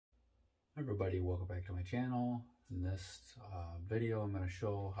Everybody, welcome back to my channel. In this video I'm going to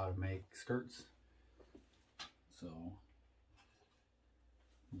show how to make skirts. So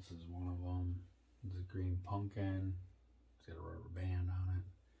this is one of them. This is green pumpkin. It's got a rubber band on it.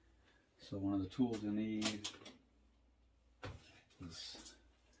 So one of the tools you need is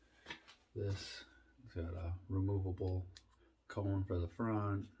this. It's got a removable cone for the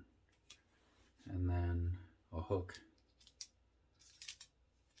front and then a hook.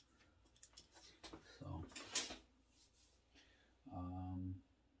 So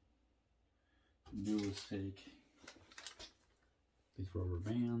do is take these rubber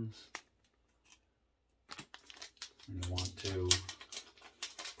bands and you want to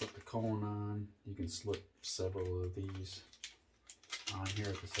put the cone on. You can slip several of these on here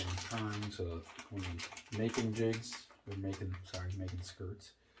at the same time, so that when you're making jigs or making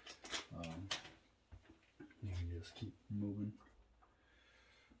skirts, you can just keep moving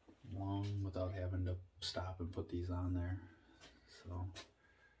along without having to stop and put these on there. So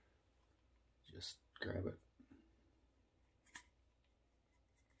just grab it,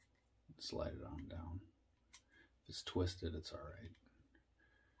 slide it on down. If it's twisted, it's alright.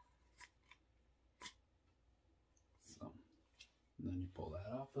 So and then you pull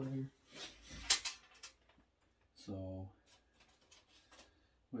that off of there. So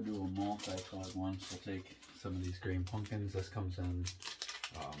we'll do a multi-color one. So we'll take some of these green pumpkins. This comes in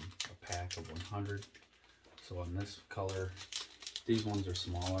a pack of 100. So on this color, these ones are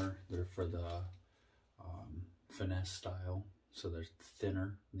smaller. They're for the finesse style, so they're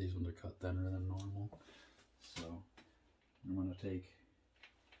thinner. These ones are cut thinner than normal. So I'm going to take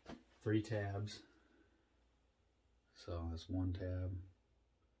 3 tabs. So that's 1 tab,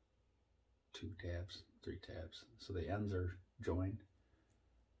 2 tabs, 3 tabs. So the ends are joined.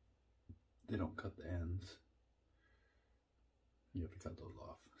 They don't cut the ends. You have to cut those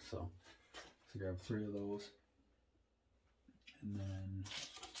off. So grab 3 of those, and then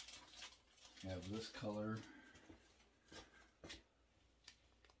have this color.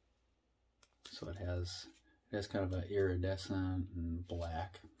 So it has kind of an iridescent and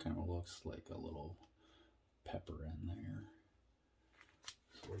black, kind of looks like a little pepper in there.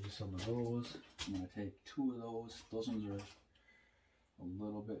 So we'll use some of those. I'm going to take 2 of those. Those ones are a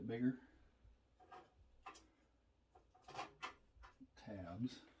little bit bigger.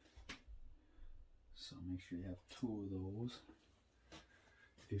 Tabs. So make sure you have 2 of those.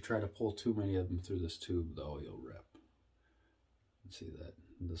 If you try to pull too many of them through this tube, though, you'll rip. You see that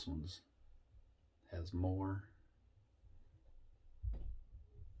this one's has more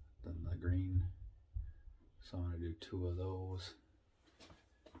than the green. So I'm going to do 2 of those.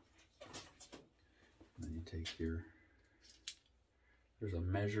 And then you take there's a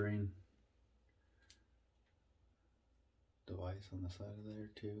measuring device on the side of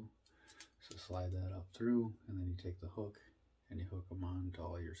there too. So slide that up through, and then you take the hook and you hook them on to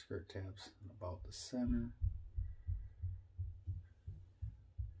all your skirt tabs about the center.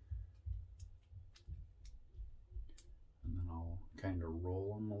 And then I'll kind of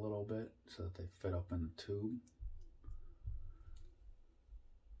roll them a little bit so that they fit up in the tube.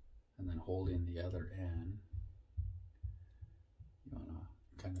 And then holding the other end, you want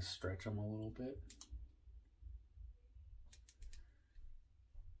to kind of stretch them a little bit.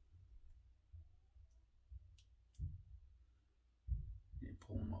 You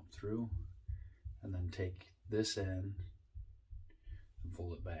pull them up through, and then take this end and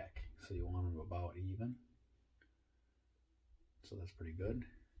fold it back. So you want them about even. So that's pretty good.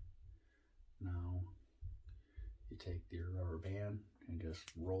 Now you take your rubber band and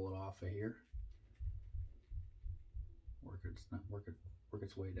just roll it off of here. Work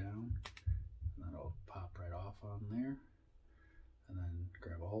its way down, and then it'll pop right off on there. And then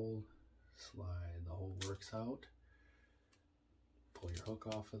grab a hold, slide the whole works out, pull your hook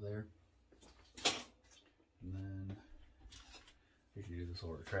off of there, and then you can do this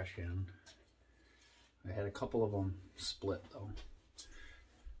over a trash can. I had a couple of them split though,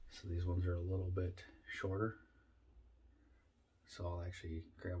 so these ones are a little bit shorter. So I'll actually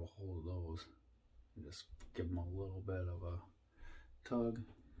grab a hold of those and just give them a little bit of a tug,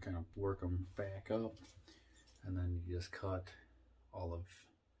 kind of work them back up, and then you just cut all of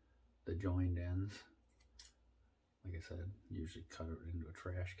the joined ends. Like I said, usually cut it into a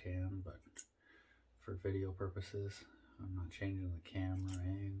trash can, but for video purposes, I'm not changing the camera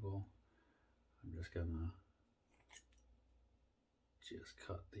angle. I'm just gonna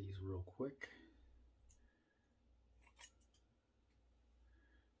cut these real quick,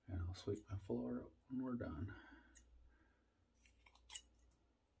 and I'll sweep my floor up when we're done.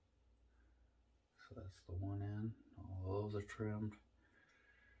 So that's the one end. All those are trimmed.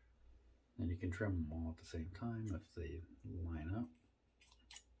 And you can trim them all at the same time if they line up.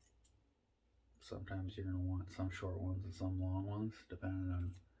 Sometimes you're going to want some short ones and some long ones, depending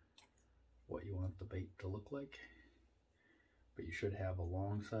on what you want the bait to look like. But you should have a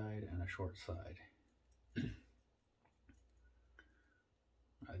long side and a short side.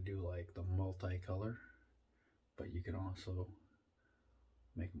 I do like the multicolor, but you can also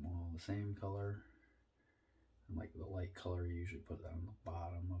make them all the same color. And like the light color, you usually put that on the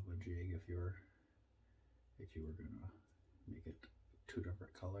bottom of a jig if you were gonna make it two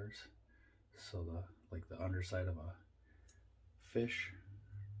different colors. So the underside of a fish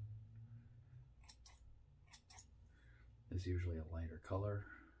is usually a lighter color,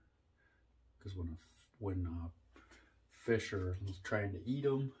 because when fish are trying to eat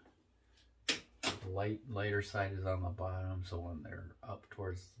them, the lighter side is on the bottom, so when they're up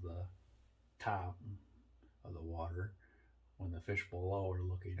towards the top of the water, when the fish below are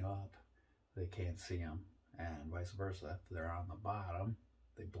looking up, they can't see them, and vice versa. If they're on the bottom,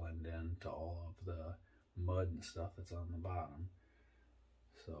 they blend into all of the mud and stuff that's on the bottom.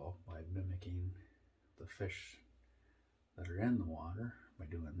 So by mimicking the fish that are in the water, by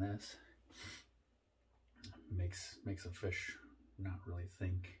doing this, makes a fish not really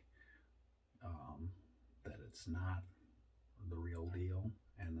think that it's not the real deal,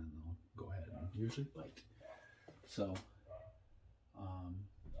 and then they'll go ahead and usually bite. So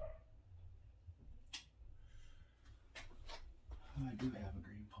I do have a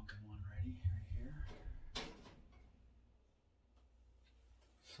green pumpkin one ready right here,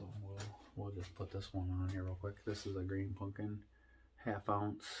 so we'll just put this one on here real quick. This is a green pumpkin, 1/2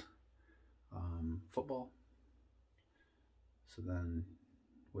 ounce football. So then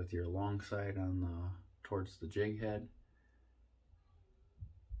with your long side on towards the jig head,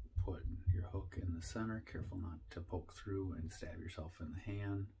 put your hook in the center. Careful not to poke through and stab yourself in the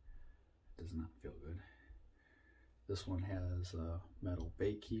hand. It does not feel good. This one has a metal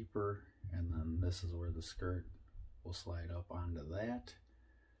bait keeper, and then this is where the skirt will slide up onto that.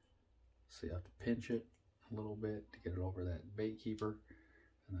 So you have to pinch it a little bit to get it over that bait keeper,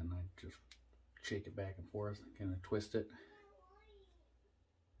 and then I just shake it back and forth and kind of twist it.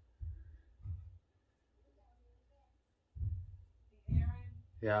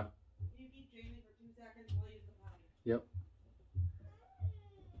 Yeah. You keep Jamie for 2 seconds while I use the potty. Yep.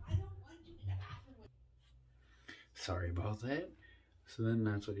 I don't want you in the bathroom with. Sorry about that. So then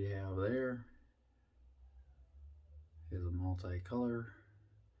that's what you have there. Is a multicolor.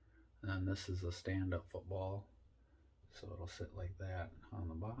 And this is a stand-up football. So it'll sit like that on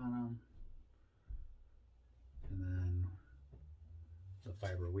the bottom. And then the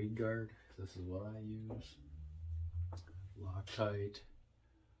fiber weed guard. This is what I use. Loctite.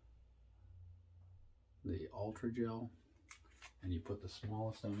 The ultra gel, and you put the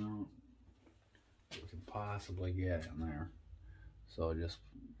smallest amount you can possibly get in there. So just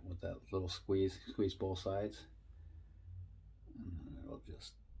with that little squeeze both sides, and then it'll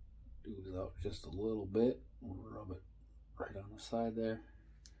just ooze out just a little bit. We'll rub it right on the side there.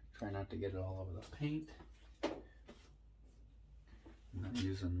 Try not to get it all over the paint. And I'm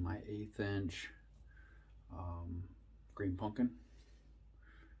using my 1/8 inch green pumpkin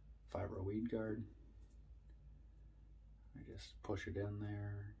fiber weed guard. I just push it in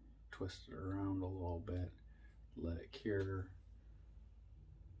there, twist it around a little bit, let it cure.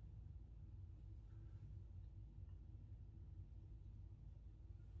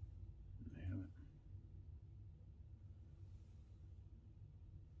 There you have it.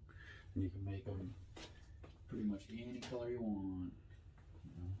 And you can make them pretty much any color you want.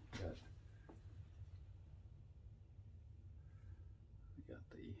 You know,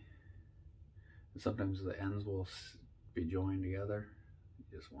 sometimes the ends will be joined together.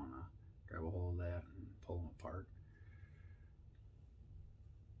 You just want to grab a hold of that and pull them apart.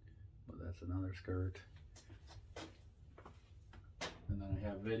 But that's another skirt. And then I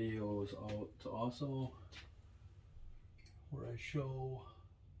have videos out also where I show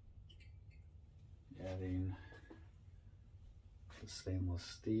adding the stainless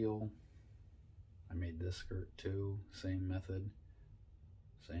steel. I made this skirt too, same method,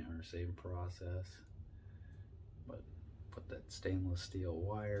 same process, but put that stainless steel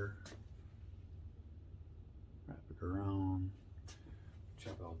wire, wrap it around.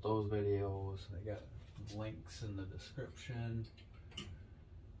 Check out those videos. I got links in the description.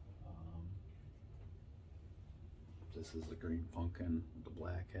 This is the green pumpkin with the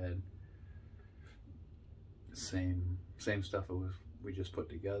black head. Same stuff we just put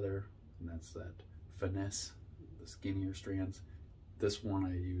together, and that's that finesse, the skinnier strands. This one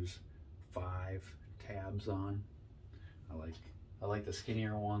I use 5 tabs on. I I like the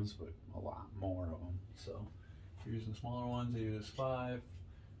skinnier ones, but a lot more of them. So if you're using smaller ones, I use 5.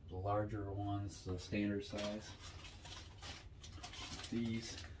 The larger ones, the standard size.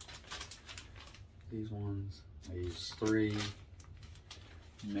 These ones, I use 3.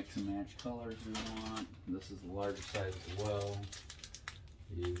 Mix and match colors we want. This is the larger size as well.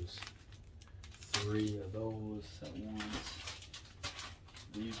 Use 3 of those at once.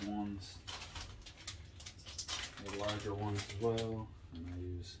 These ones, the larger ones as well, and I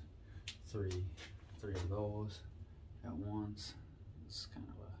use 3 of those at once. It's kind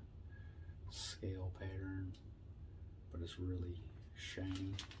of a scale pattern, but it's really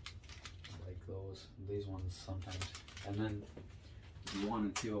shiny. I like those. These ones sometimes. And then if you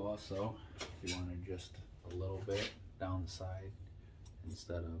wanted to also, if you wanted just a little bit down the side,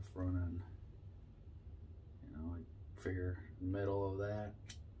 instead of running, you know, like figure middle of that,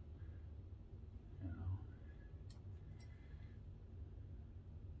 you know,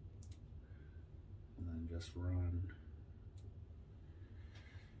 and then just run.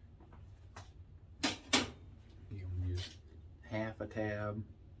 You can use half a tab,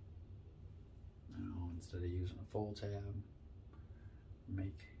 you know, instead of using a full tab.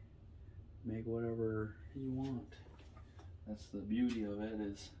 Make whatever you want. That's the beauty of it,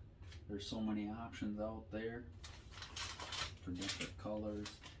 is there's so many options out there for different colors.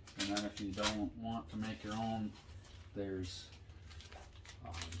 And then if you don't want to make your own, there's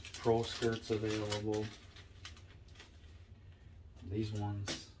pro skirts available. These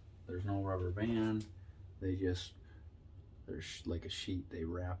ones, there's no rubber band. There's like a sheet, they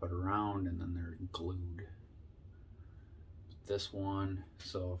wrap it around and then they're glued. This one,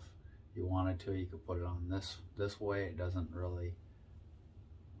 so if you wanted to, you could put it on this way. It doesn't really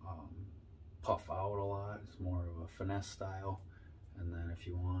puff out a lot. It's more of a finesse style. And then if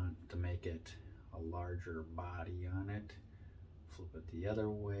you want to make it a larger body on it, flip it the other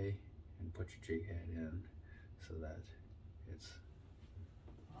way and put your jig head in so that it's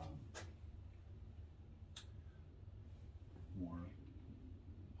more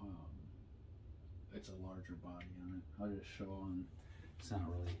it's a larger body on it. I'll just show on. It's not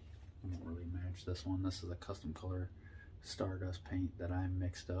really, I don't really match this one. This is a custom color Stardust paint that I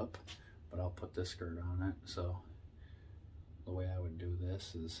mixed up, but I'll put this skirt on it. So the way I would do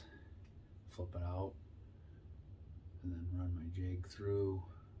this is flip it out and then run my jig through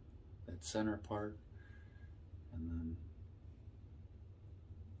that center part and then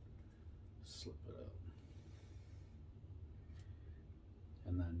slip it up.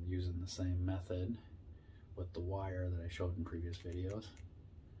 And then using the same method with the wire that I showed in previous videos,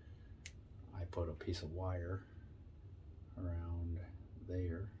 I put a piece of wire around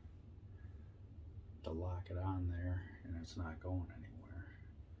there to lock it on there, and it's not going anywhere.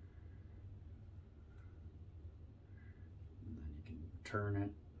 And then you can turn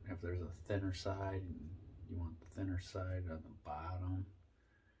it if there's a thinner side and you want the thinner side on the bottom.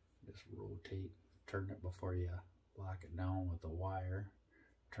 Just rotate, turn it before you lock it down with the wire.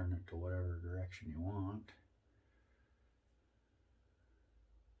 Turn it to whatever direction you want.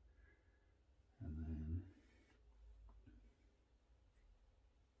 And then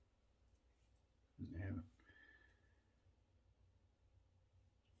you have it.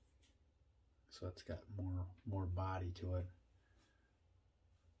 So it's got more body to it.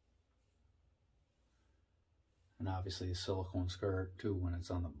 And obviously a silicone skirt too, when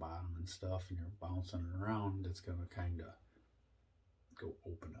it's on the bottom and stuff and you're bouncing it around, it's gonna kinda go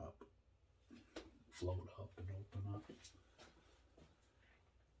open up, float up and open up.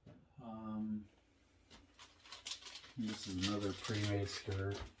 This is another pre-made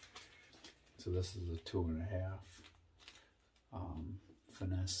skirt. So this is a 2.5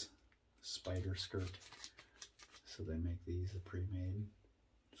 finesse spider skirt. So they make these a pre-made.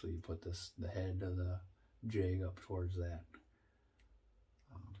 So you put the head of the jig up towards that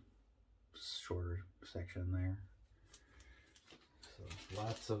shorter section there. So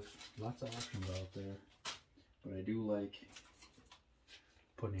lots of options out there, but I do like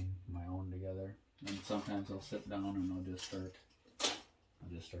putting my own together. And sometimes I'll sit down and I'll just start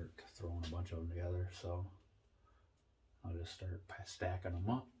throwing a bunch of them together. So I'll just start stacking them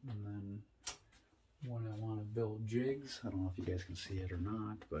up, and then when I want to build jigs, I don't know if you guys can see it or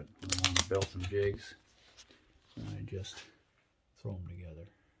not, but when I want to build some jigs, then I just throw them together.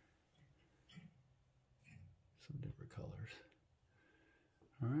 Some different colors.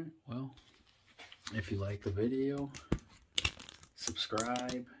 Alright, well, if you like the video,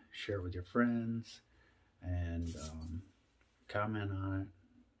 subscribe, share it with your friends, and comment on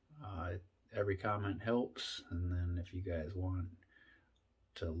it. Every comment helps, and then if you guys want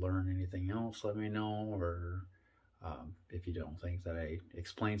to learn anything else, let me know, or If you don't think that I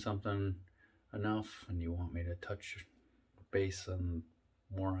explained something enough and you want me to touch base on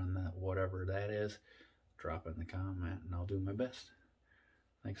more on that, whatever that is, drop it in the comment and I'll do my best.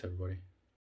 Thanks everybody.